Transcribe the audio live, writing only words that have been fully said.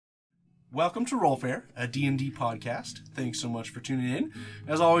Welcome to Rollfair, a D&D podcast. Thanks so much for tuning in.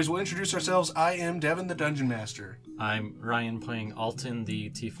 As always, we'll introduce ourselves. I am Devin, the Dungeon Master. I'm Ryan, playing Alton, the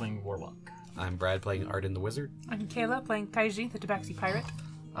Tiefling Warlock. I'm Brad, playing Arden the Wizard. I'm Kayla, playing Kaiji, the Tabaxi Pirate.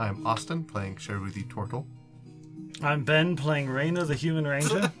 I'm Austin, playing Sherwood the Tortle. I'm Ben, playing Raina, the Human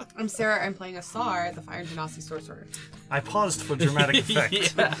Ranger. I'm Sarah, I'm playing Asar, the Fire Genasi Sorcerer. I paused for dramatic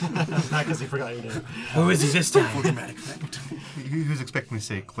effect. Not because you forgot your name. Who is he this time? For dramatic effect. Who's expecting me to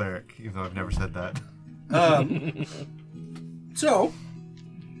say cleric, even though I've never said that? So,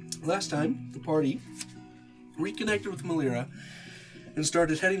 last time, the party reconnected with Malira and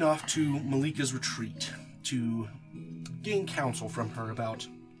started heading off to Malika's retreat to gain counsel from her about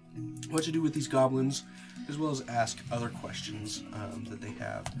what to do with these goblins, as well as ask other questions that they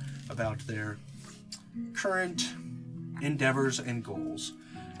have about their current endeavors and goals.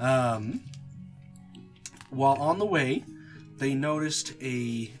 While on the way, they noticed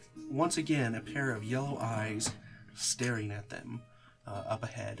once again a pair of yellow eyes staring at them up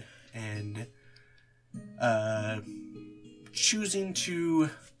ahead, and choosing to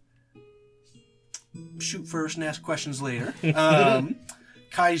shoot first and ask questions later.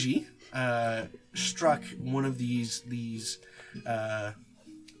 Kaiji struck one of these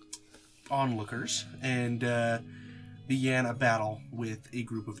onlookers and began a battle with a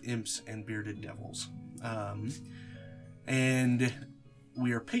group of imps and bearded devils. And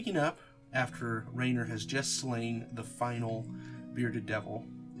we are picking up after Rainer has just slain the final bearded devil,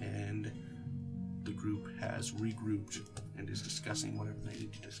 and the group has regrouped and is discussing whatever they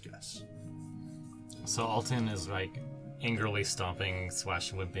need to discuss. So Alton is angrily stomping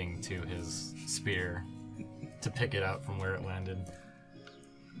 / limping to his spear to pick it out from where it landed.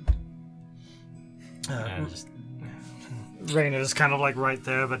 Rainer's kind of right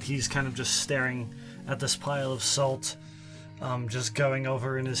there, but he's kind of just staring at this pile of salt, just going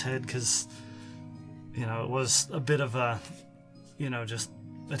over in his head, because, it was a bit of a, just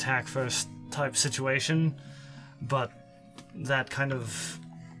attack first type situation, but that kind of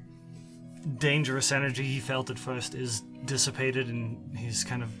dangerous energy he felt at first is dissipated, and he's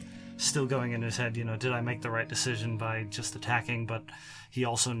kind of still going in his head, did I make the right decision by just attacking? But he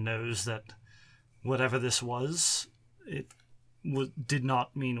also knows that whatever this was, it did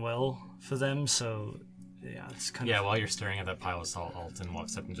not mean well for them, so yeah, it's kind of... Yeah, while you're staring at that pile of salt, Alton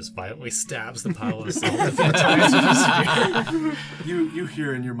walks up and just violently stabs the pile of salt a few times with his spear. You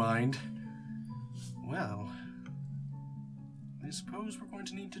hear in your mind, well, I suppose we're going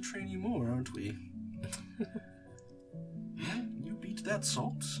to need to train you more, aren't we? Yeah, you beat that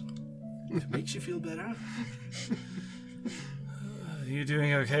salt. If it makes you feel better. Are you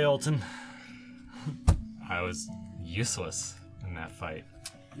doing okay, Alton? I was useless in that fight.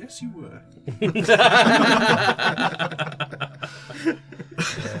 Yes, you were.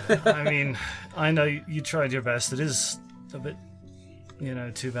 I mean, I know you tried your best. It is a bit,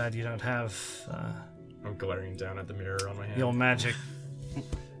 too bad you don't have I'm glaring down at the mirror on my hand. your magic.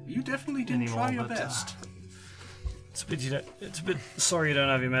 You definitely didn't Anymore, try your but, best. It's a bit sorry you don't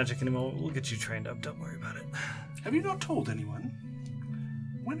have your magic anymore. We'll get you trained up. Don't worry about it. Have you not told anyone?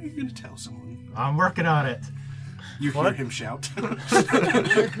 When are you going to tell someone? I'm working on it. You What? hear him shout.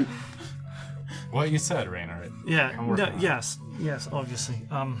 What you said, Rainer. Yeah. I'm working on it. Yes, obviously.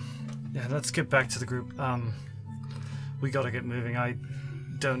 Yeah. Let's get back to the group. We got to get moving. I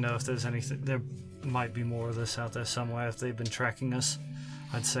don't know if there's anything. There might be more of this out there somewhere. If they've been tracking us,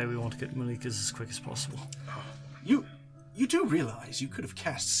 I'd say we want to get Malika's as quick as possible. You do realize you could have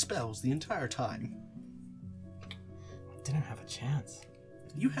cast spells the entire time. Didn't have a chance.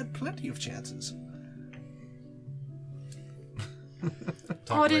 You had plenty of chances.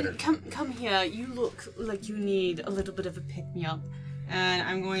 Arden, come here. You look like you need a little bit of a pick-me-up. And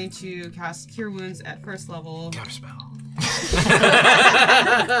I'm going to cast Cure Wounds at first level. Counterspell.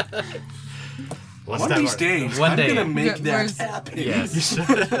 One of these days, One I'm day. going to make that Where's- happen. Yes.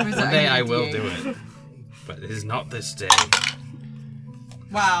 One One day I will do it. But it is not this day.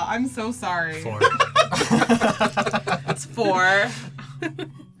 Wow, I'm so sorry. 4. It's 4.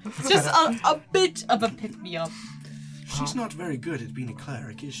 It's just a bit of a pick-me-up. She's not very good at being a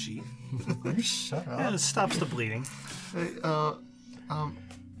cleric, is she? Shut up. Yeah, it stops the bleeding. I'm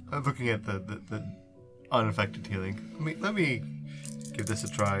looking at the unaffected healing. Let me give this a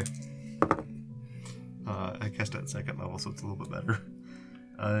try. I cast it at 2nd level, so it's a little bit better.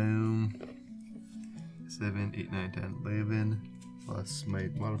 7, 8, 9, 10, 11, plus my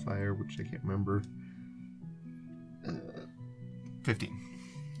modifier, which I can't remember. 15.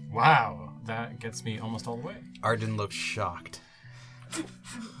 Wow, that gets me almost all the way. Arden looks shocked.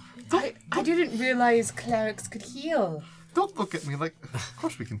 I didn't realize clerics could heal. Don't look at me like. Of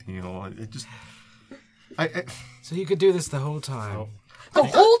course we can heal. It just. So you could do this the whole time. The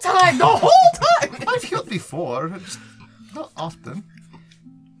whole time! The whole time! I've healed before, just not often.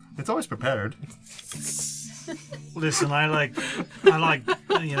 It's always prepared. Listen, I like,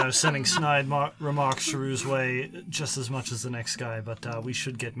 sending snide remarks Shrews' way just as much as the next guy, but we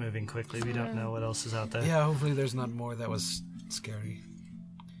should get moving quickly. We don't know what else is out there. Yeah, hopefully there's not more that was scary.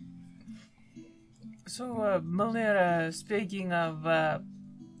 So, Malera, speaking of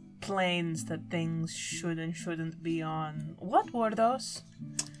planes that things should and shouldn't be on, what were those?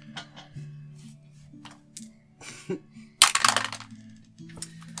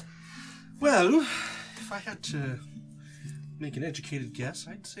 Well, if I had to make an educated guess,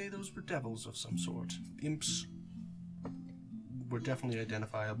 I'd say those were devils of some sort. Imps were definitely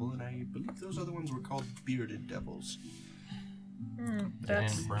identifiable, and I believe those other ones were called bearded devils.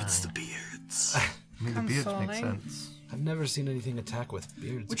 That's It's The beards. I mean, the beards make Consoling. sense. I've never seen anything attack with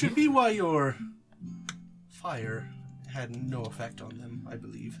beards. Which would be why your fire had no effect on them, I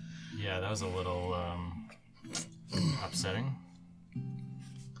believe. Yeah, that was a little upsetting.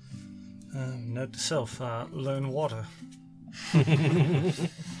 Note to self, learn water.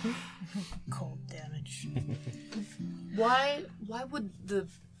 cold damage. Why would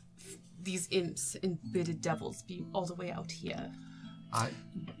these imps and bearded devils be all the way out here?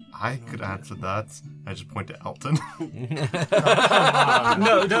 I could answer that. I just point to Elton.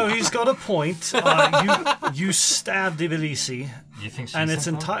 No, he's got a point. You stabbed Ibilisi, You think she and it's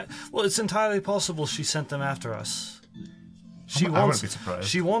sent them? it's entirely possible she sent them after us. I wouldn't be surprised.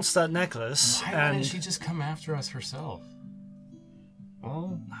 She wants that necklace, Why and didn't she just come after us herself?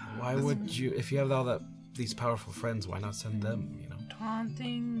 Well, Why would you, if you have these powerful friends, why not send them, you know?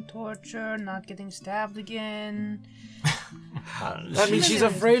 Taunting, torture, not getting stabbed again. That means she's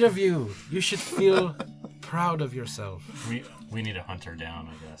afraid of you. You should feel proud of yourself. We need to hunt her down,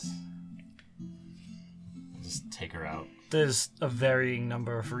 I guess. Just take her out. there's a varying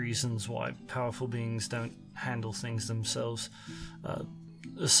number of reasons why powerful beings don't handle things themselves.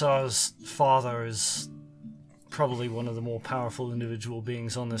 Asar's father is probably one of the more powerful individual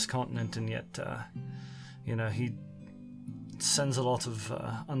beings on this continent, and yet, he sends a lot of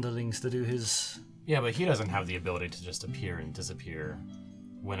underlings to do his... Yeah, but he doesn't have the ability to just appear and disappear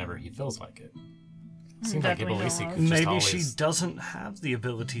whenever he feels like it. Seems like Definitely Ibalisi not. could just Maybe always... she doesn't have the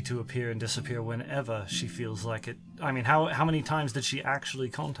ability to appear and disappear whenever she feels like it. I mean, how many times did she actually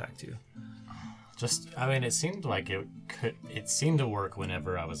contact you? it seemed like it seemed to work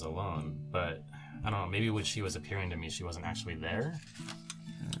whenever I was alone, but I don't know, maybe when she was appearing to me, she wasn't actually there?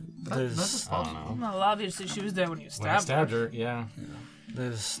 There's I don't know. Well, obviously she was there when you When I stabbed stabbed her, yeah.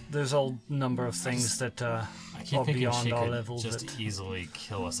 there's a number of things that I keep are thinking beyond she our could level. just that easily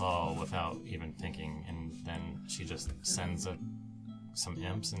kill us all without even thinking, and then she just sends some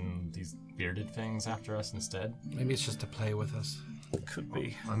imps and these bearded things after us instead. Maybe it's just to play with us. could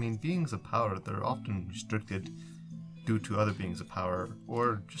be. I mean, beings of power, they're often restricted due to other beings of power,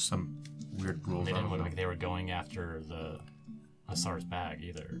 or just some weird rules. They I didn't don't look know. like they were going after the Asar's bag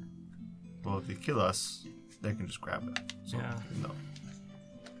either. Well, if they kill us, they can just grab it. So, Yeah. no.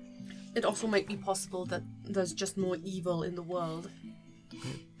 It also might be possible that there's just more evil in the world.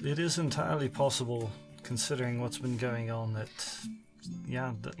 It is entirely possible, considering what's been going on, that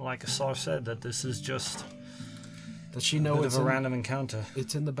like Asar said, that this is just Does she a know bit it's of a in, random encounter.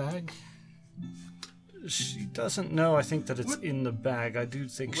 it's in the bag? She doesn't know, I think, that it's in the bag. I do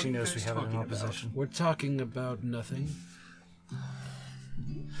think she What are you knows we guys have it in our talking about? possession. We're talking about nothing.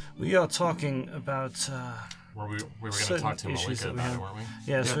 We are talking about... We were going to Certain talk to issues Malika that we about have. it, weren't we?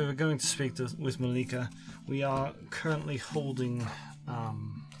 Yes, we were going to speak with Malika. We are currently holding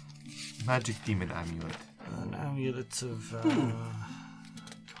Magic demon amulet. an amulet of...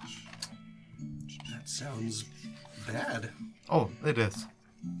 That sounds bad. Oh, it is.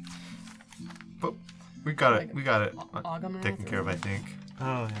 But we got it. We got it Agamath taken care of, I think.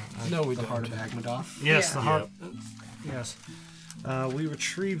 Oh, yeah. No, we The don't. heart of Agmadoth. Yes, Yeah. the heart... Yes. We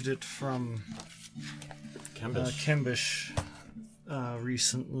retrieved it from Kembish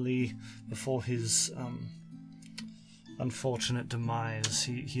recently, before his unfortunate demise.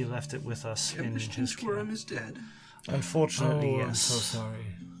 He left it with us in Kempish his care. Worm is dead. Unfortunately, Oh, yes. I'm so sorry.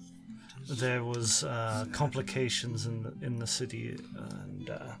 There was complications in the city, and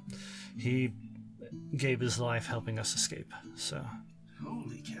he gave his life helping us escape. So,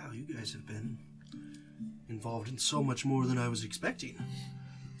 Holy cow, you guys have been involved in so much more than I was expecting.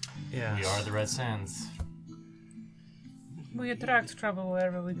 yeah. We are the Red Sands. We attract trouble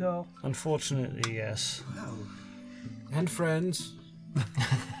wherever we go. Unfortunately, yes. Wow. And friends.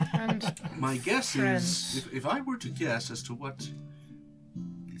 And My guess Friends. is, if I were to guess as to what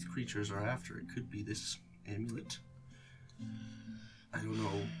these creatures are after, it could be this amulet. I don't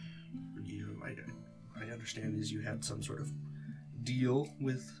know. I understand is you had some sort of deal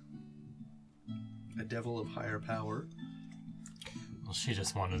with a devil of higher power. Well, she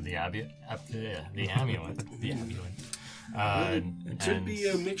just wanted the amulet. The amulet. It could be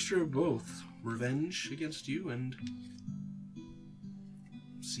a mixture of both. Revenge against you and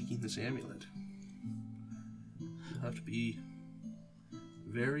seeking this amulet. You'll have to be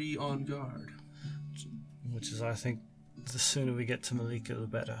very on guard. Which is, I think, the sooner we get to Malika, the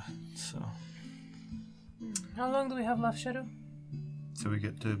better. So, how long do we have left, Shadow? So we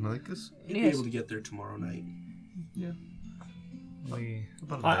get to Malika's? You'll be able to get there tomorrow night. Yeah.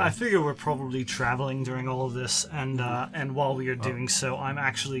 I figure we're probably traveling during all of this, and while we are doing so, I'm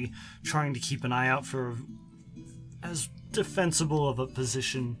actually trying to keep an eye out for as defensible of a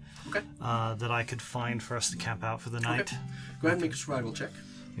position that I could find for us to camp out for the night. Okay. Go ahead and make a survival check.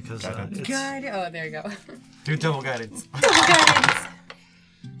 Because Guide. Oh, there you go. do double guidance.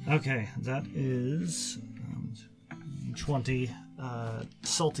 Okay, that is 20,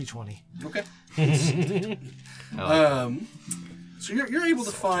 salty 20. Okay. So you're able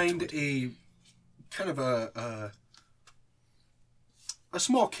to find a kind of a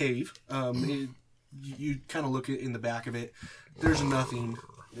small cave. You kind of look in the back of it. There's nothing.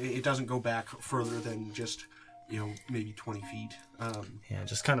 It doesn't go back further than just maybe 20 feet. Yeah,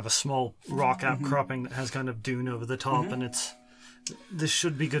 just kind of a small rock outcropping that has kind of dune over the top, and this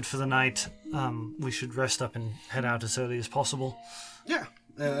should be good for the night. We should rest up and head out as early as possible. Yeah.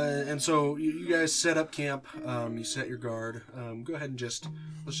 And so you guys set up camp. You set your guard. Go ahead and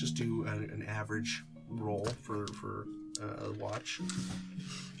let's just do an average roll for a watch.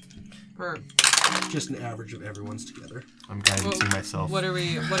 Just an average of everyone's together. I'm guiding to myself. What are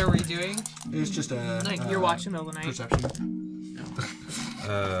we doing? It's just a You're watching all the night. perception.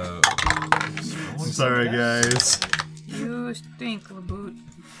 I'm sorry, guys. You stink, Laboot.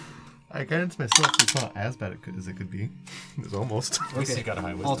 I guided to myself. It's not as bad as it could be. It's almost. At least you got a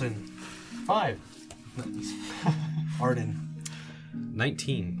high wisdom. Alton. 5. Arden.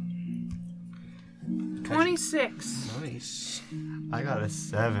 19. 26. Nice. I got a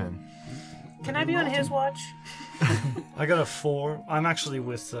 7. Can I be on his watch? I got a 4. I'm actually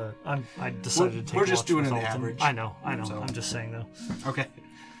with. I decided to take. We're just watch doing with an Alton. average. I know. So- I'm just saying though. Okay.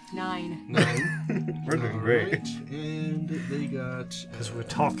 9. 9. We're doing great. Alright, and they got... Because we're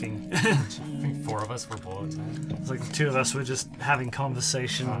talking. I think 4 of us were below 10. It's like the 2 of us were just having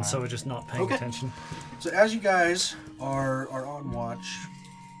conversation, and so we're just not paying Okay. attention. So as you guys are on watch,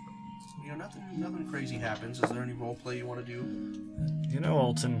 nothing crazy happens. Is there any role play you want to do? You know,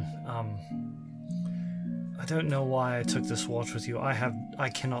 Alton, I don't know why I took this watch with you. I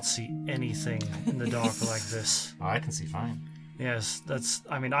cannot see anything in the dark like this. Oh, I can see fine. Yes, that's.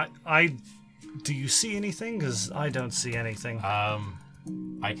 I mean, do you see anything? Because I don't see anything. I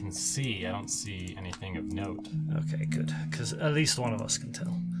can see. I don't see anything of note. Okay, good. Because at least one of us can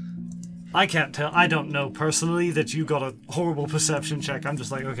tell. I can't tell. I don't know personally that you got a horrible perception check. I'm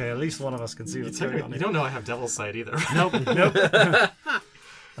just like, okay, at least one of us can see what's going on You here. don't know I have devil's sight either. Nope.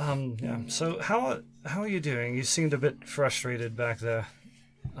 Yeah. So how are you doing? You seemed a bit frustrated back there.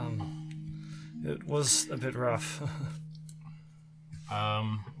 It was a bit rough.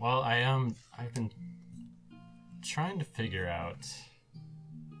 Well, I've been trying to figure out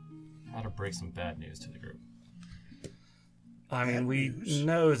how to break some bad news to the group. I mean, we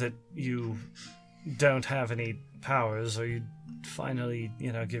know that you don't have any powers. Are you finally,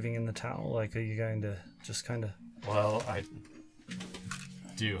 giving in the towel? Like, are you going to just kind of... Well, I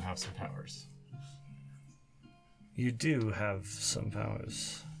do have some powers. You do have some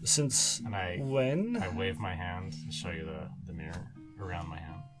powers. Since And when? I wave my hand and show you the mirror around my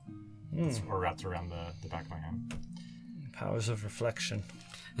hand. It's or wrapped around the back of my hand. Powers of reflection.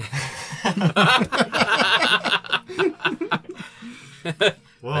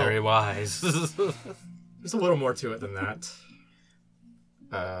 Very wise. There's a little more to it than that.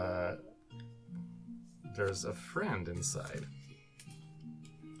 There's a friend inside.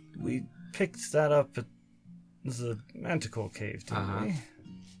 We picked that up at the Manticore Cave, didn't we?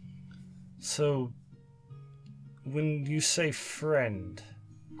 So, when you say friend,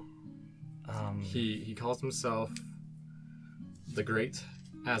 He calls himself the Great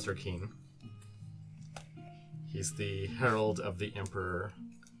Azrakeen. He's the herald of the Emperor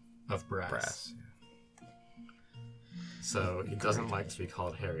of Brass. So he doesn't like to be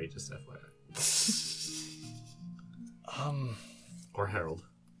called Harry, just FYI. Or Herald.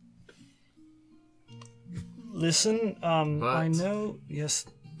 Listen, I know. Yes.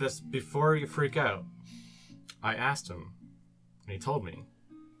 This before you freak out, I asked him, and he told me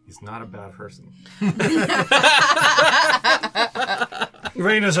he's not a bad person.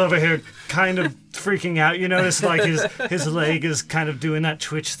 Rayna's over here kind of freaking out. You notice like his leg is kind of doing that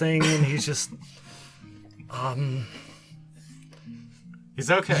twitch thing, and he's just He's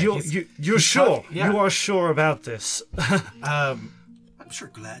okay. You're sure? Yeah. You are sure about this? I'm sure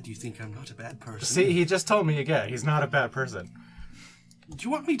glad you think I'm not a bad person. See, he just told me again. He's not a bad person. Do you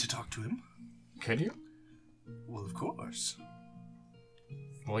want me to talk to him? Could you? Well, of course.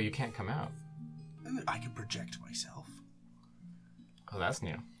 Well, you can't come out. I can project myself. Oh, that's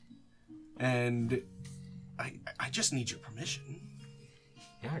new. And I just need your permission.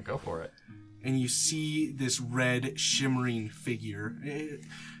 Yeah, go for it. And you see this red shimmering figure.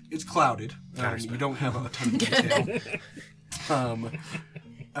 It's clouded. You don't have a ton of detail.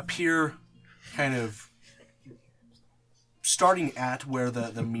 Appear kind of starting at where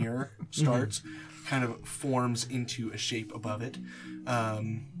the mirror starts, kind of forms into a shape above it.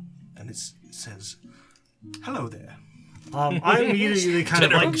 And it says, "Hello there." I immediately kind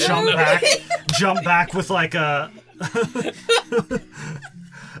of like jump back with like a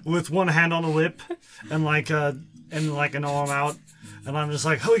with one hand on the lip and like an arm out, and I'm just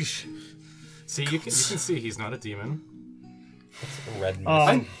like, holy sh! See, you can see he's not a demon. Red mist.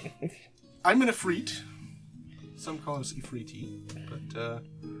 I'm an Efreet. Some call us Efreeti, but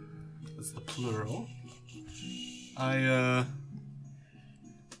that's the plural.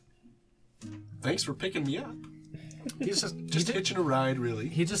 Thanks for picking me up. He's Just hitching a ride, really.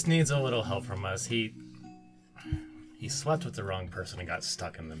 He just needs a little help from us. He slept with the wrong person and got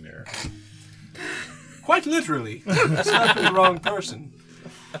stuck in the mirror. Quite literally. That's not the wrong person.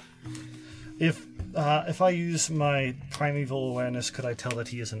 If I use my primeval awareness, could I tell that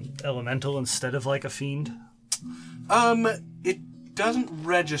he is an elemental instead of like a fiend? It doesn't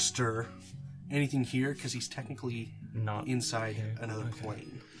register anything here because he's technically Not inside another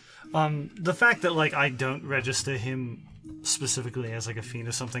plane. The fact that like I don't register him specifically as like a fiend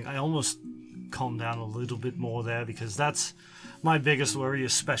or something, I almost calm down a little bit more there, because that's my biggest worry,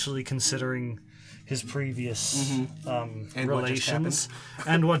 especially considering his previous relations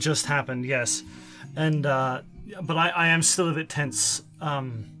and what just happened. Yes, and but I am still a bit tense,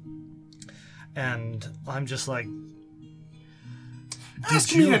 and I'm just like,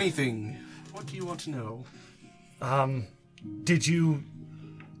 Ask me anything. What do you want to know? Did you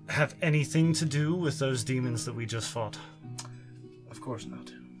have anything to do with those demons that we just fought? Of course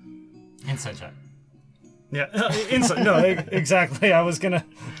not. Insight check. Yeah, inside. No, exactly. I was gonna.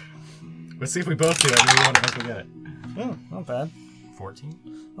 Let's see if we both do it. Maybe one of us will get it. Oh, not bad.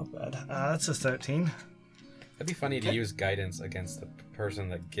 14. Not bad. That's a 13. That'd be funny to use guidance against the person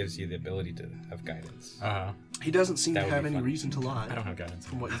that gives you the ability to have guidance. He doesn't seem That to would have be any funny. reason to lie. I don't have guidance.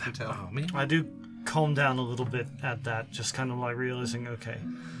 From what you can tell. Oh man. I do calm down a little bit at that, just kind of like realizing, okay,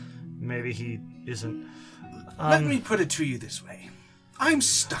 maybe he isn't. Let me put it to you this way. I'm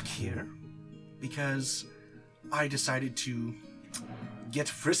stuck here because I decided to get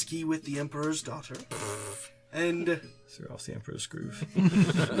frisky with the Emperor's daughter. And Threw off the Emperor's groove.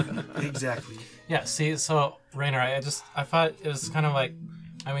 exactly. Yeah, see, so, Rainer, I thought it was kind of like,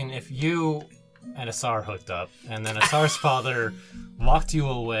 I mean, if you and Asar hooked up, and then Asar's father locked you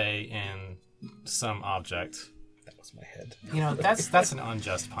away in some object, That was my head. you know, that's an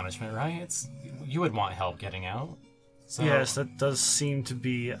unjust punishment, right? You would want help getting out. So, Yes, that does seem to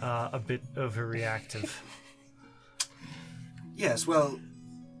be a bit overreactive. Yes, well,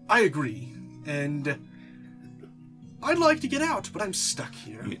 I agree. And I'd like to get out, but I'm stuck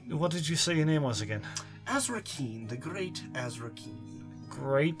here. What did you say your name was again? Azrakeen, the great Azrakeen.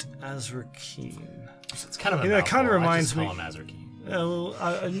 Great Azrakeen. it's kind of a You know, it kinda mouthful. reminds I me- just call him Azrakeen. Well,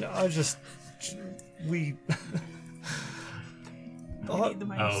 I just... We... Oh,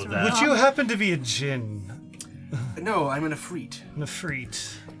 that. Would you happen to be a djinn? No, I'm an Efreet. An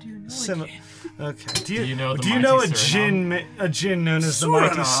Efreet? Okay. Do you know the Do you know a mighty djinn known as the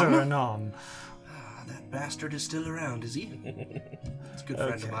mighty Suriname? Suriname? Ah, that bastard is still around, is he? It's a good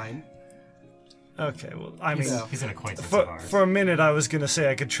friend of Okay. mine. Okay, well, I mean, He's an acquaintance of ours. for a minute I was gonna say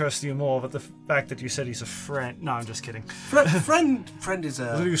I could trust you more, but the fact that you said he's a friend... No, I'm just kidding. Friend is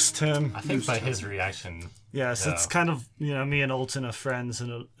a... Loose term. I think by his reaction, Yes, it's Yeah. kind of, you know, me and Alton are friends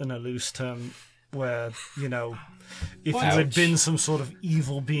in a loose term where, you know, if you had been some sort of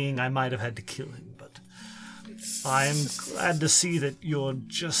evil being, I might have had to kill him, but I'm glad to see that you're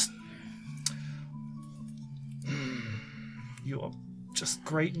just... You're just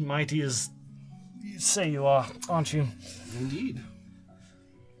great and mighty as you say you are, aren't you? Indeed.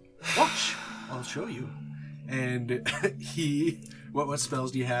 Watch. I'll show you. and he. What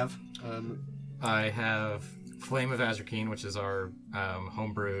spells do you have? I have Flame of Azrakeen, which is our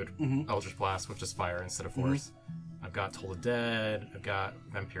homebrewed Eldritch Blast, which is fire instead of force. I've got Toll the Dead. I've got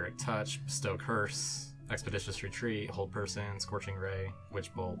Vampiric Touch, Bestow Curse, Expeditious Retreat, Hold Person, Scorching Ray,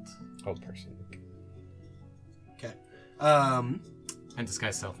 Witch Bolt. Hold person. Okay. And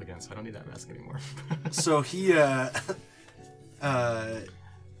Disguise Self again, so I don't need that mask anymore. So he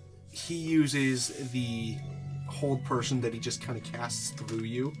uses the hold person that he just kind of casts through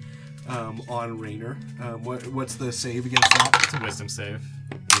you on Raynor. What's the save against that? It's a wisdom save.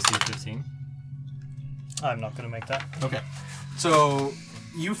 DC 15. I'm not going to make that. Okay. So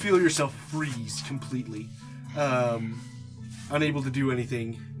you feel yourself freeze completely, unable to do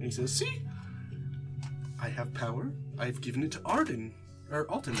anything. And he says, "See, I have power. I've given it to Alton."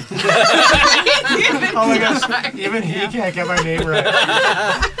 Oh my gosh, even he can't get my name right.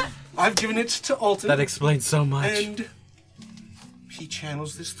 I've given it to Alton. That explains so much. And he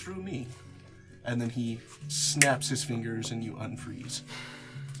channels this through me. And then he snaps his fingers and you unfreeze.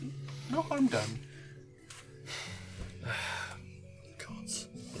 No harm done. Gods.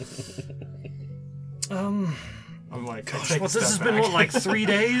 I'm like, Gosh, this has been what, like 3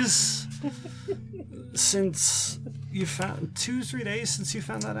 days since you found 2-3 days since you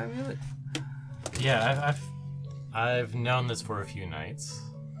found that amulet? Yeah, I've known this for a few nights.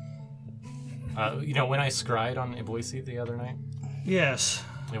 When I scryed on Iboisi the other night. Yes.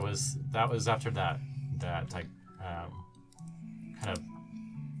 That was after that I kind of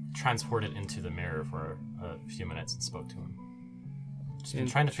transported into the mirror for a few minutes and spoke to him. Just been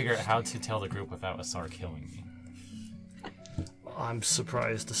trying to figure out how to tell the group without Asar killing me. I'm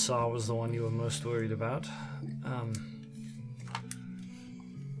surprised Asar was the one you were most worried about.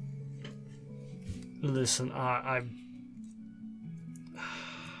 Listen,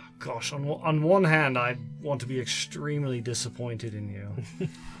 gosh, on one hand, I want to be extremely disappointed in you.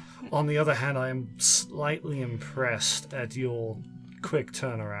 On the other hand, I am slightly impressed at your quick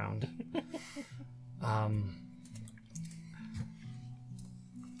turnaround.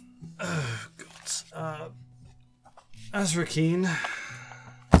 Azrakeen,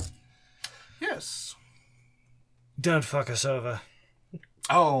 Yes. don't fuck us over.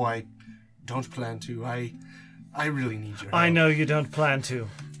 Oh, I don't plan to. I really need your help. I know you don't plan to.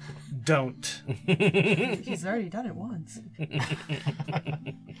 Don't. He's already done it once.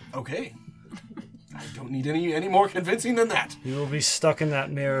 Okay. I don't need any more convincing than that. You will be stuck in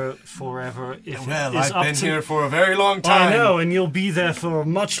that mirror forever. If Well, it is I've up been to... here for a very long time. I know, and you'll be there for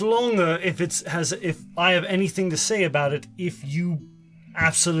much longer if I have anything to say about it. If you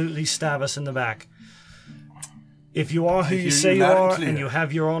absolutely stab us in the back. If you are who you say you are, and you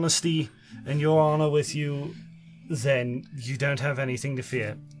have your honesty and your honor with you, then you don't have anything to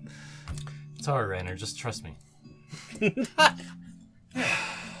fear. It's alright, Raynor. Just trust me.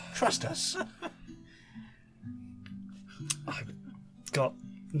 Trust us. I've got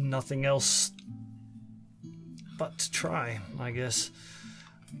nothing else but to try, I guess.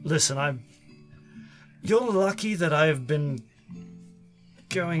 Listen, you're lucky that I've been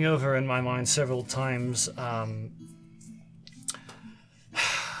going over in my mind several times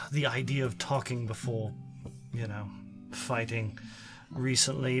the idea of talking before, fighting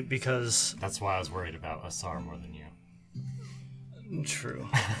recently, because... That's why I was worried about Asar more than you. True.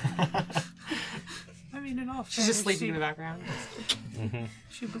 I mean, in all She's just sleeping in the background.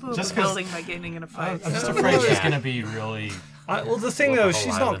 She blew up Just a 'cause- building by getting in a fight. I'm just afraid she's gonna be really... Well, the thing, Well, though, the whole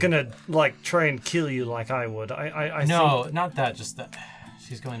she's not island. gonna, try and kill you like I would. I No, think not that. Just that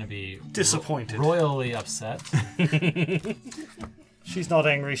she's going to be Disappointed. royally upset. she's not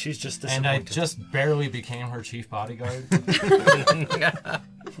angry, she's just And I disappointed. just barely became her chief bodyguard.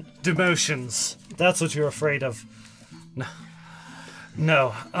 Demotions. That's what you're afraid of.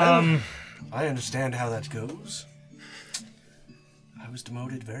 No. I understand how that goes. I was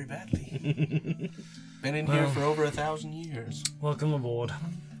demoted very badly. Been in here for over 1,000 years. Welcome aboard.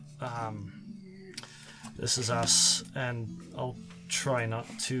 This is us, and I'll try not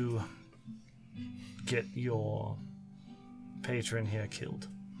to get your patron here killed.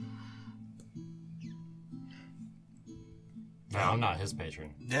 No, I'm not his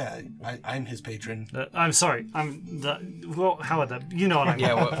patron. Yeah, I'm his patron. I'm sorry. How would that? You know what I mean?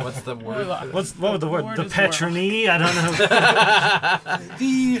 Yeah, what's the word? What would the word? Word The is patronee? I don't know.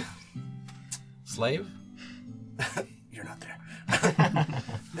 The... Slave? You're not there.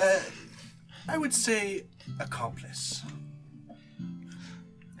 I would say accomplice.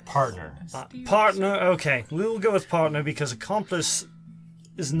 Partner. Partner. Okay, we'll go with partner because accomplice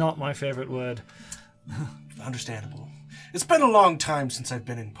is not my favorite word. Understandable. It's been a long time since I've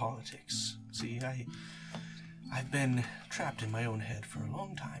been in politics. See, I've been trapped in my own head for a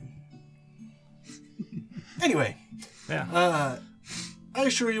long time. Anyway, Yeah. I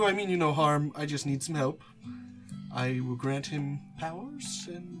assure you I mean you no harm. I just need some help. I will grant him powers,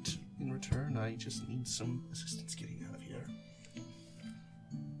 and in return, I just need some assistance getting out of here.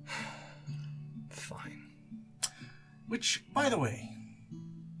 Fine. Which, by the way,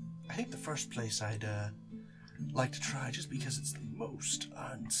 I think the first place I'd like to try, just because it's the most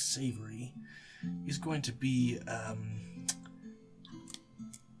unsavory, is going to be,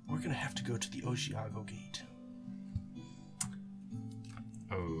 we're going to have to go to the Oshiago Gate.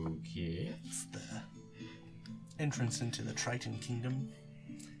 Okay. It's the entrance into the Triton Kingdom.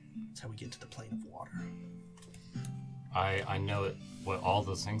 That's how we get to the plane of water. I know what all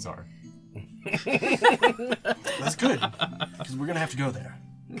those things are. That's good, because we're going to have to go there.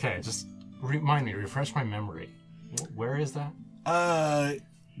 Okay, just remind me, refresh my memory. Where is that?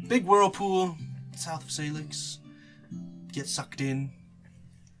 Big whirlpool south of Salix. Get sucked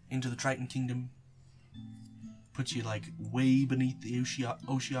into the Triton Kingdom. Puts you like way beneath the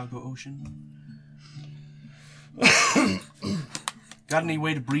Oshiago Ocean. Got any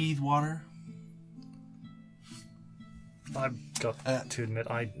way to breathe water? I've got to admit,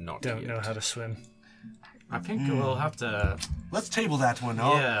 I Not don't yet. know how to swim. I think we'll have to... Let's table that one.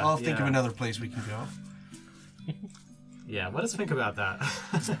 I'll think of another place we can go. Yeah, let us think about that.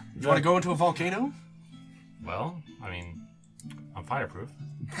 You want to go into a volcano? Well, I mean, I'm fireproof.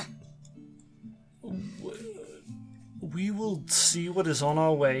 We will see what is on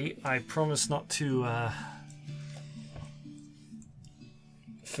our way. I promise not to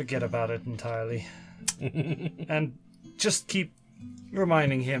forget about it entirely. And just keep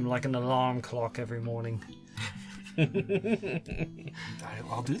reminding him like an alarm clock every morning.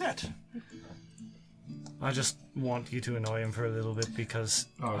 I'll do that. I just want you to annoy him for a little bit because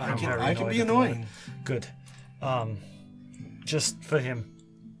I'm very I can annoyed be at the moment. annoying. Good. Just for him.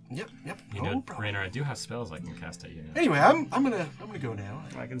 Yep. You No know, problem. Rainer, I do have spells I can cast at you now. Anyway, I'm gonna go now.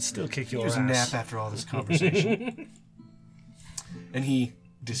 I can still kick your Use ass. a nap after all this conversation. And he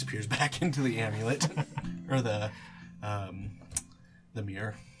disappears back into the amulet or the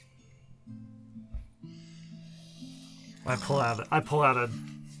mirror. I pull out a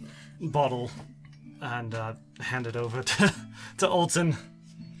bottle and hand it over to Alton.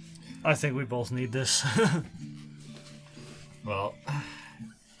 I think we both need this. Well,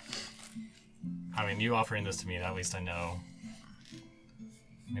 I mean, you offering this to me, at least I know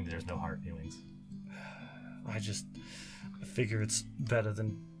maybe there's no hard feelings. I figure it's better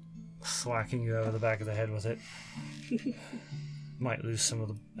than slacking you over the back of the head with it. Might lose some of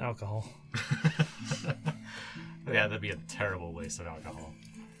the alcohol. Yeah, that'd be a terrible waste of alcohol.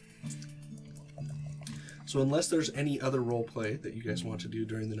 So unless there's any other role play that you guys want to do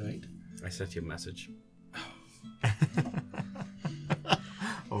during the night. I sent you a message.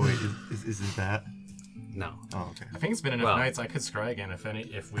 Oh wait, is it that? No. Oh, okay. I think it's been enough Well- nights I could scry again if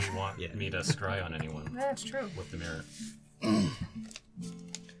we want me to scry on anyone That's true. with the mirror.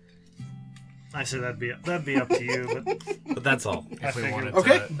 I say that'd be up to you, But that's all. If we figured. wanted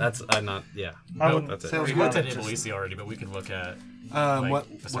Okay. to... That's not. Yeah. I No, wouldn't- that's it. Sounds We good. looked at Iblisi already, but we could look at... What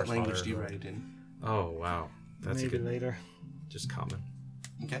Asar's language father do you or- write it in? Oh wow, that's maybe a good. later. Just common.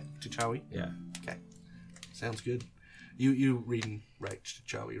 Okay, T'Chawi. Yeah. Okay, sounds good. You read and write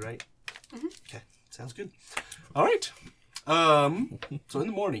T'Chawi, right? Mm-hmm. Okay, sounds good. All right. So in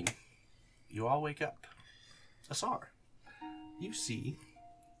the morning, you all wake up. Asar, you see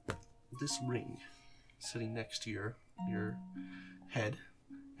this ring sitting next to your head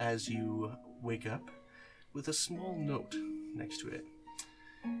as you wake up, with a small note next to it,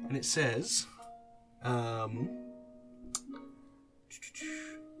 and it says,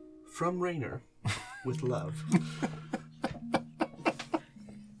 "From Rainer, with love."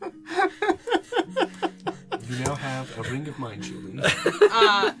 You now have a ring of mind shielding.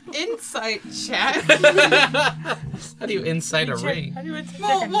 Insight check. How do you incite a ring? How do you take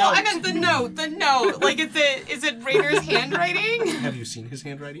well, a I note? meant the note. The note. Like, is it Rainer's handwriting? Have you seen his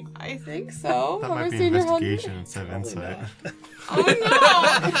handwriting? I think so. That Have I might be seen your investigation instead of Probably insight. Oh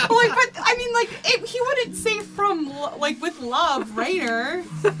no! Like, but I mean, like, he wouldn't say from like with love, Rainer.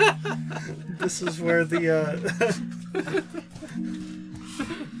 This is where the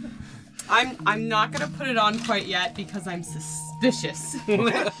I'm not gonna put it on quite yet because I'm suspicious.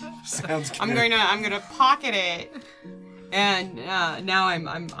 Sounds good. I'm gonna pocket it, and now I'm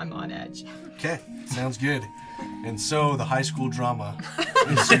on edge. Okay, sounds good. And so the high school drama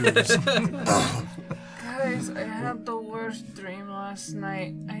ensues. Guys, I had the worst dream last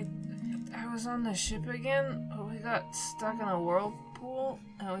night. I was on the ship again, but we got stuck in a whirlpool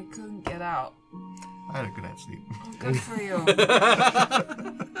and we couldn't get out. I had a good night's sleep. Oh, good for you.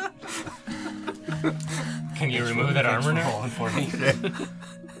 Can you remove that armor now? Rolling for me.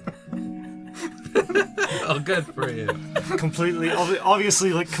 Oh, good for you. Completely,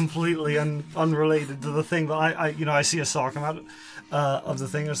 obviously, like completely unrelated to the thing. But I see a Asar come out of the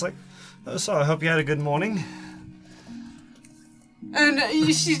thing. It's like, so I hope you had a good morning. And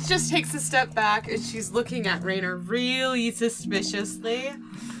she just takes a step back and she's looking at Raynor really suspiciously.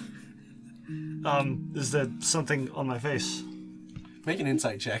 Is there something on my face? Make an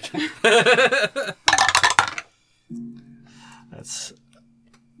insight check. That's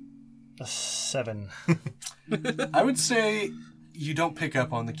a 7. I would say you don't pick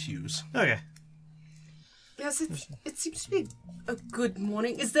up on the cues. Okay. Yes, it seems to be a good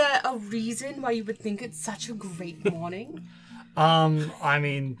morning. Is there a reason why you would think it's such a great morning? I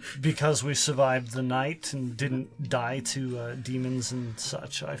mean, because we survived the night and didn't die to demons and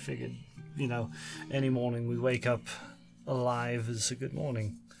such, I figured, any morning we wake up alive is a good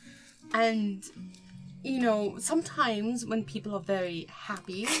morning. And, sometimes when people are very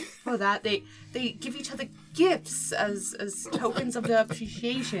happy for that, they give each other gifts as tokens of their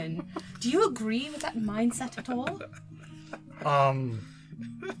appreciation. Do you agree with that mindset at all? I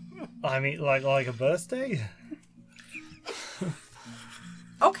mean, like a birthday?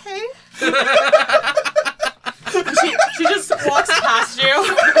 Okay. she just walks past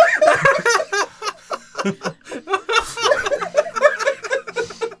you.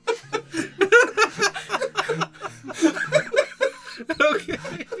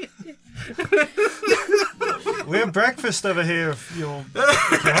 We have breakfast over here if you're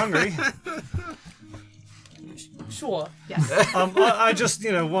hungry. Sure, yes. I just,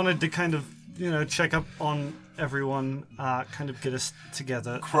 wanted to kind of, check up on everyone, kind of get us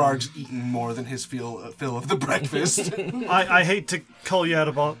together. Krarg's eaten more than his fill of the breakfast. I hate to call you out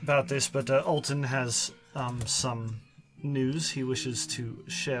about this, but Alton has some news he wishes to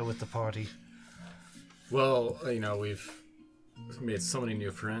share with the party. Well, we've made so many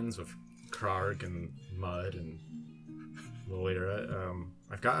new friends with Krarg and Mud and Moira.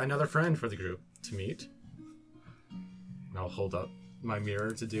 I've got another friend for the group to meet. And I'll hold up my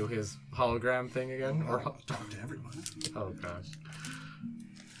mirror to do his hologram thing again. Or Talk to everyone. oh gosh.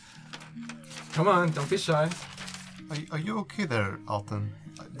 Come on, don't be shy. Are you okay there, Alton?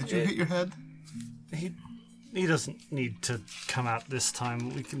 Did you hit your head? He doesn't need to come out this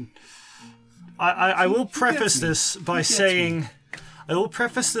time. We can. I will preface this by saying. I will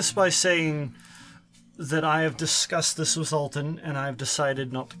preface this by saying that I have discussed this with Alton and I've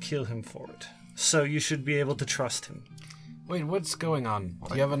decided not to kill him for it. So you should be able to trust him. Wait, what's going on?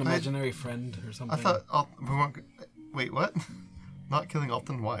 Do you have an imaginary friend or something? I thought we weren't. Wait, what? Not killing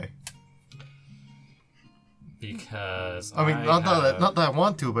Alton? Why? Because I mean, not that I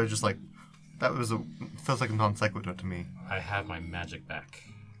want to, but just like that feels like a non sequitur to me. I have my magic back.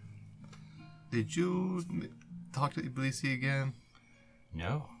 Did you talk to Iblisi again?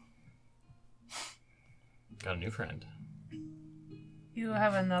 No. Got a new friend. You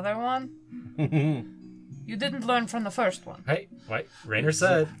have another one? You didn't learn from the first one. Hey, wait. Raynor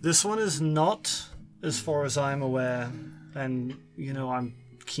said. This one is not, as far as I'm aware, and, I'm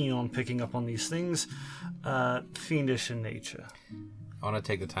keen on picking up on these things, fiendish in nature. I want to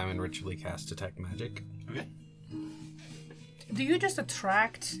take the time and ritually cast Detect Magic. Okay. Do you just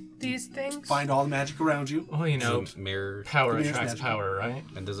attract these things? Find all the magic around you. Well, Mirror. power Mirror's attracts magic. power, right?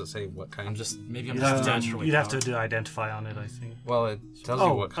 And does it say what kind? I'm just You'd naturally. have to do identify on it, I think. Well, it tells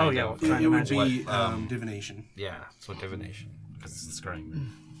you what kind yeah, of. what kind It of would magic. be divination. Yeah, so divination. because it's the scrying.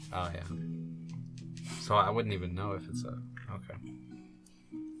 Oh, yeah. So I wouldn't even know if it's a... Okay.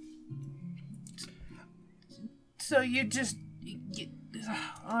 So you just...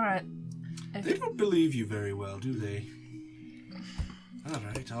 Alright. They don't believe you very well, do they? All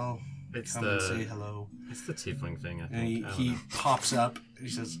right, I'll It's come and say hello. It's the tiefling thing, I And think. he pops up. And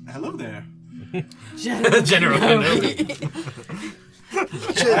he says, "Hello there." General Kenobi.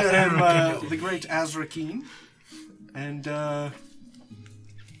 I'm the great Azrakeen, and I'm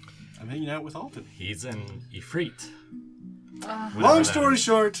hanging out with Alton. He's in Efreet. Long story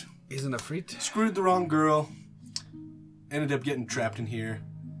short, Isn't Efreet? screwed the wrong girl. Ended up getting trapped in here.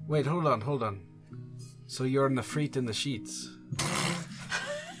 Wait, hold on. So you're an Efreet in the sheets.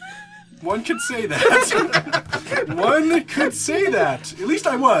 One could say that. One could say that. At least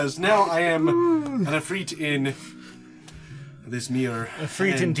I was. Now I am an Efreet in this mirror.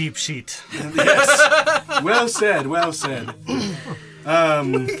 Efreet in deep sheet. Yes. Well said. Well said.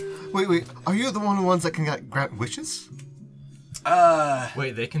 Wait. Are you the ones that can grant wishes?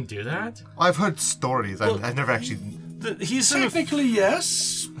 Wait, they can do that? I've heard stories. I've never actually. He's an Technically,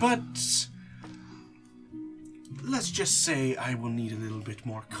 yes, but let's just say I will need a little bit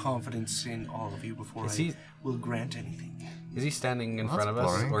more confidence in all of you before I will grant anything. Is he standing in front of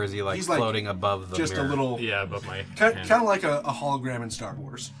boring. us, or is he He's floating above the just mirror? a little, Yeah, but my kind of like a hologram in Star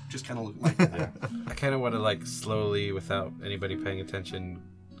Wars. Just kind of look like that. I kind of want to slowly, without anybody paying attention,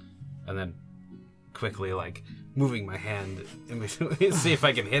 and then quickly moving my hand in between, see if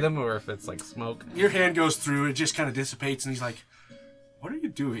I can hit him or if it's smoke. Your hand goes through, it just kind of dissipates, and he's like, "What are you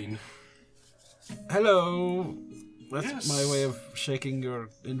doing?" Hello. That's Yes. my way of shaking your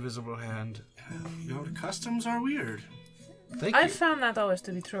invisible hand. Your customs are weird. Thank I you. found that always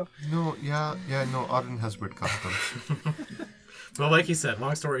to be true. No, no, Auden has weird customs. Well, like he said,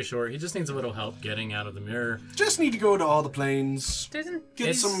 long story short, he just needs a little help getting out of the mirror. Just need to go to all the planes, Didn't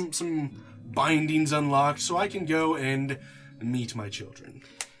get some bindings unlocked, so I can go and meet my children.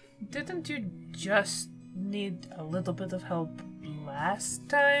 Didn't you just need a little bit of help last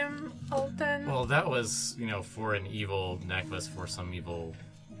time, Alton? Well, that was, for an evil necklace for some evil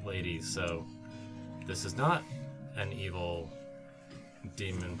ladies, so this is not an evil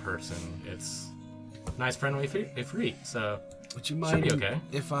demon person. It's nice, friendly Efreet, so Would you should mind be okay.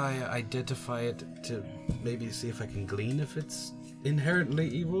 if I identify it to maybe see if I can glean if it's inherently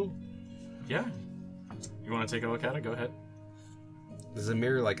evil? Yeah. You want to take a look at it? Go ahead. Is the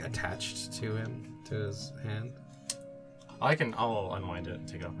mirror attached to him, to his hand? I'll unwind it and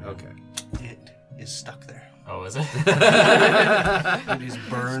take it off. Okay. It is stuck there. Oh, is it? It is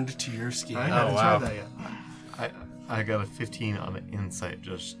burned to your skin. I haven't wow. tried that yet. I got a 15 on the insight,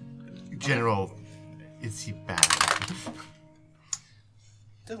 just general, is he bad?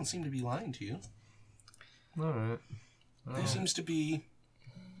 Doesn't seem to be lying to you. Alright. He seems to be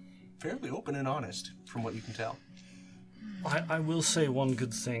fairly open and honest, from what you can tell. I will say one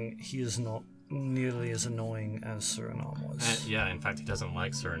good thing. He is not nearly as annoying as Suriname was. Yeah, in fact, he doesn't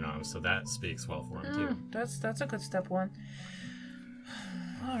like Suriname, so that speaks well for him, too. That's a good step one.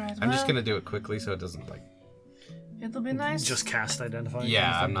 All right. I'm just gonna do it quickly so it doesn't It'll be nice. Just cast identify.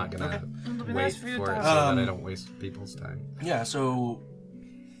 Yeah, I'm not gonna It'll be wait nice for you for to it have. so that I don't waste people's time. Yeah, so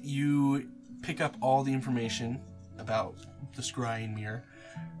you pick up all the information about the scrying mirror,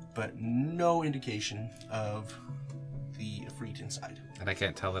 but no indication of the Efreet inside. And I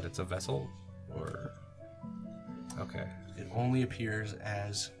can't tell that it's a vessel, or okay. It only appears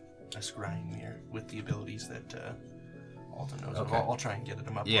as a scrying mirror with the abilities that Alton knows of. Okay. I'll try and get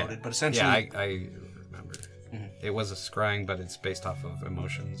them uploaded, Yeah, but essentially, I remember. It was a scrying, but it's based off of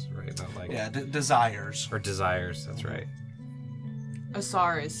emotions, right? Not desires. or desires. That's right.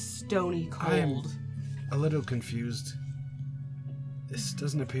 Asar is stony I'm cold. a little confused. This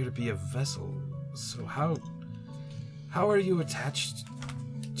doesn't appear to be a vessel. So how are you attached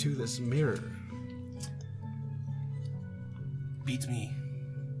to this mirror? Beats me.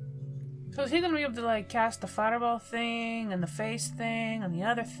 So is he gonna be able to cast the fireball thing and the face thing and the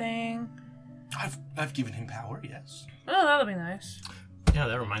other thing? I've given him power, yes. Oh, that'll be nice. Yeah,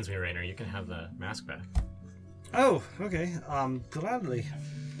 that reminds me, Rainer, you can have the mask back. Oh, okay. Gladly.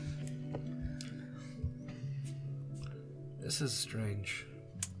 This is strange.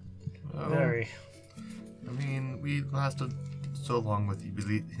 Very. I mean, we lasted so long with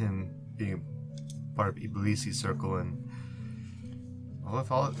him being part of Iblisi's circle, and well,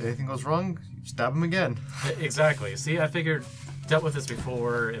 if anything goes wrong, you stab him again. Exactly. See, I figured, dealt with this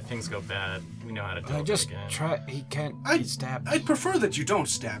before. If things go bad, we know how to deal I with just it again. try. He can't be stabbed. I'd prefer that you don't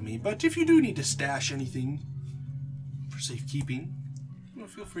stab me, but if you do need to stash anything for safekeeping,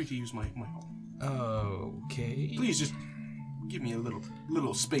 feel free to use my home. Okay. Please just give me a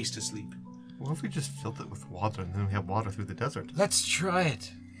little space to sleep. What if we just filled it with water and then we have water through the desert? Let's try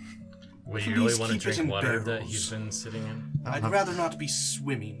it. Would you Please really want to keep it drink in water that barrels. he's been sitting in? I'd rather not be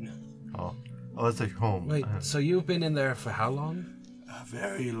swimming. Oh, that's like home. Wait, so you've been in there for how long? A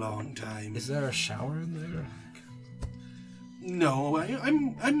very long time. Is there a shower in there? No,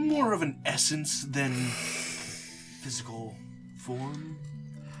 I'm more of an essence than physical form.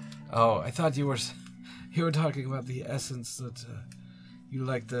 Oh, I thought you were talking about the essence that you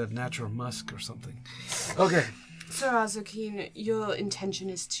like the natural musk or something. Okay. Sir Azukine, your intention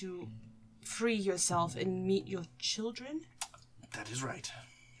is to free yourself and meet your children? That is right.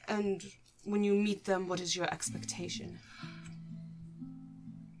 And when you meet them, what is your expectation?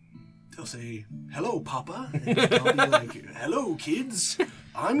 They'll say, "Hello, Papa." And I'll be like, "Hello, kids.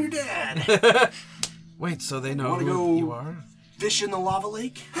 I'm your dad." Wait, so they know Wanna who go- you are? Fish in the lava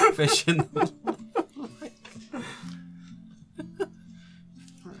lake? Fishing. All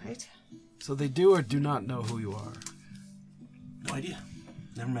right. So they do or do not know who you are? No idea.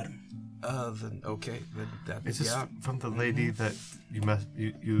 Never met him. Then okay. Then Is this yeah. from the lady that you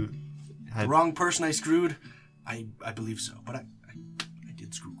The had? wrong person I screwed. I believe so, but I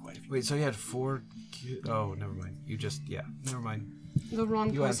did screw quite a few. Wait, so you had 4 kids? Oh, never mind. Never mind. The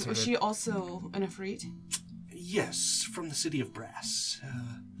wrong You person. Was answered she also an Efreet? Yes, from the city of Brass,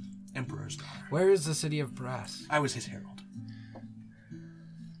 Emperor's daughter. Where is the city of Brass? I was his herald.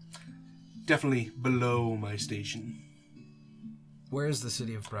 Definitely below my station. Where is the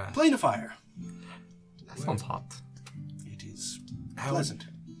city of Brass? Plain of Fire. That sounds hot. It is How- pleasant.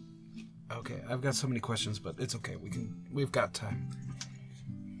 Okay, I've got so many questions, but it's okay. We've got time.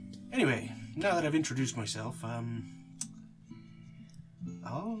 Anyway, now that I've introduced myself,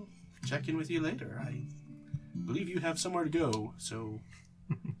 I'll check in with you later. I believe you have somewhere to go, so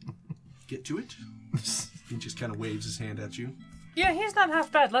get to it. He just kind of waves his hand at you. Yeah, he's not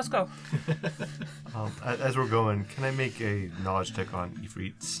half bad. Let's go. As we're going, can I make a knowledge check on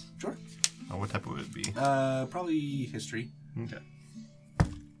Efreets? Sure. What type would it be? Probably history. Okay.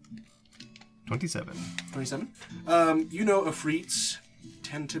 27. 27. You know, Efreets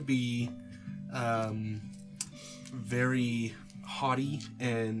tend to be very haughty,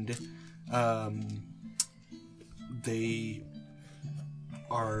 and they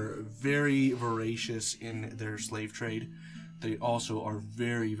are very voracious in their slave trade. They also are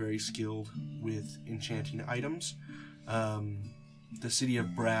very, very skilled with enchanting items. The city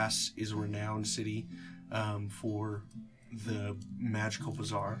of Brass is a renowned city for the magical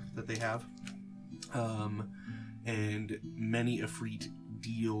bazaar that they have. And many Efreet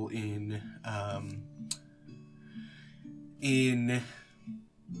deal in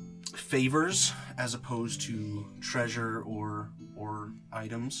favors as opposed to treasure or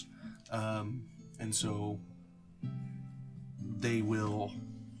items. And so they will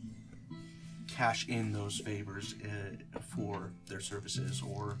cash in those favors for their services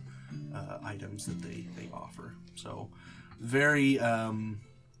or items that they offer. So very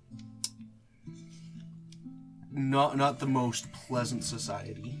not the most pleasant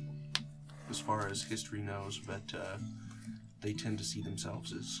society as far as history knows, but they tend to see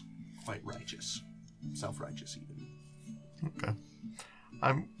themselves as quite righteous, self-righteous even. Okay.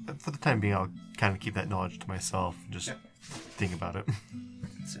 For the time being, I'll kind of keep that knowledge to myself. Just think about it.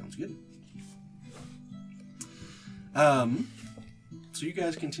 Sounds good. So you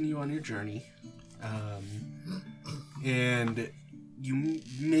guys continue on your journey, and you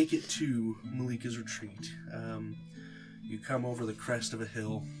make it to Malika's retreat. You come over the crest of a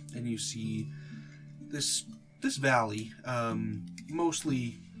hill, and you see this valley,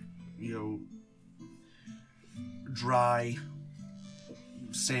 mostly, dry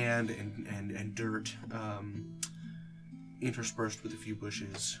sand and dirt, interspersed with a few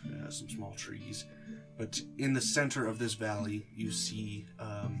bushes, some small trees. But in the center of this valley, you see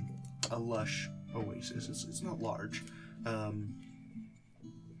a lush oasis. It's not large,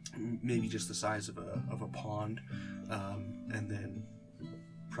 maybe just the size of a pond, and then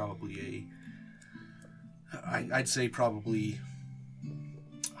probably I'd say probably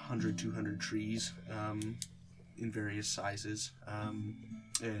 100, 200 trees in various sizes,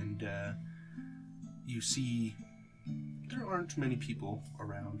 and you see there aren't many people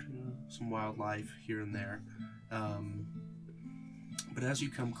around, some wildlife here and there, but as you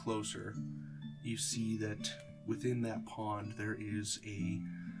come closer, you see that within that pond there is a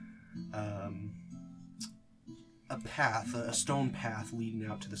path, a stone path leading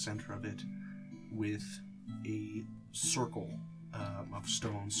out to the center of it, with a circle of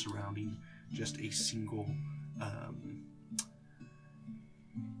stones surrounding just a single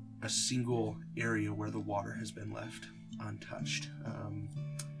area where the water has been left untouched.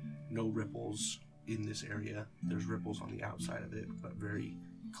 No ripples in this area. There's ripples on the outside of it, but very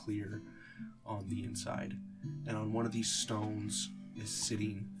clear on the inside. And on one of these stones is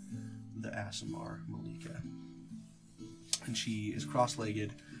sitting the Asimar, Malika. And she is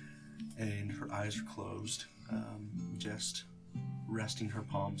cross-legged, and her eyes are closed, just resting her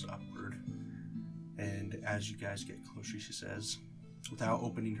palms upward. And as you guys get closer, she says, without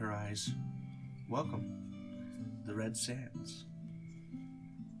opening her eyes, "Welcome, the Red Sands."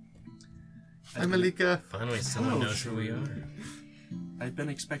 Hi, Malika. Finally, someone Hello, knows who we are. I've been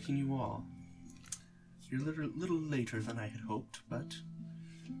expecting you all. You're a little later than I had hoped, but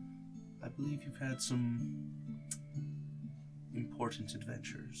I believe you've had some important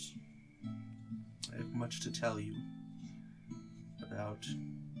adventures. I have much to tell you about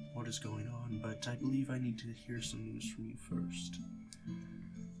what is going on, but I believe I need to hear some news from you first.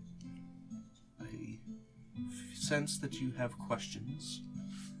 I sense that you have questions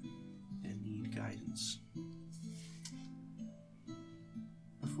and need guidance.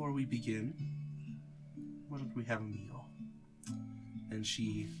 Before we begin, why don't we have a meal? And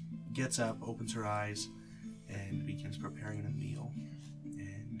she gets up, opens her eyes, and begins preparing a meal.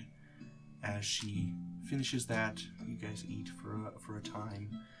 And as she finishes that, you guys eat for a time.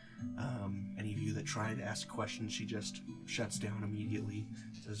 Any of you that try to ask questions, she just shuts down immediately.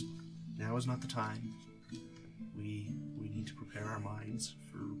 Says, "Now is not the time. We need to prepare our minds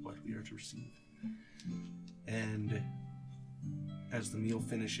for what we are to receive." And as the meal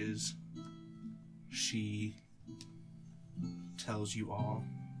finishes, she tells you all,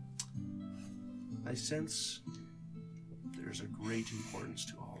 "I sense there's a great importance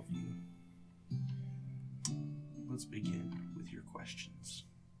to all of you. Let's begin with your questions,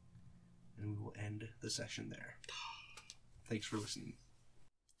 and we will end the session there." Thanks for listening.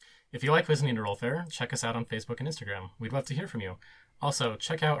 If you like listening to Rollfair, check us out on Facebook and Instagram. We'd love to hear from you. Also,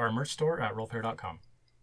 check out our merch store at rollfair.com.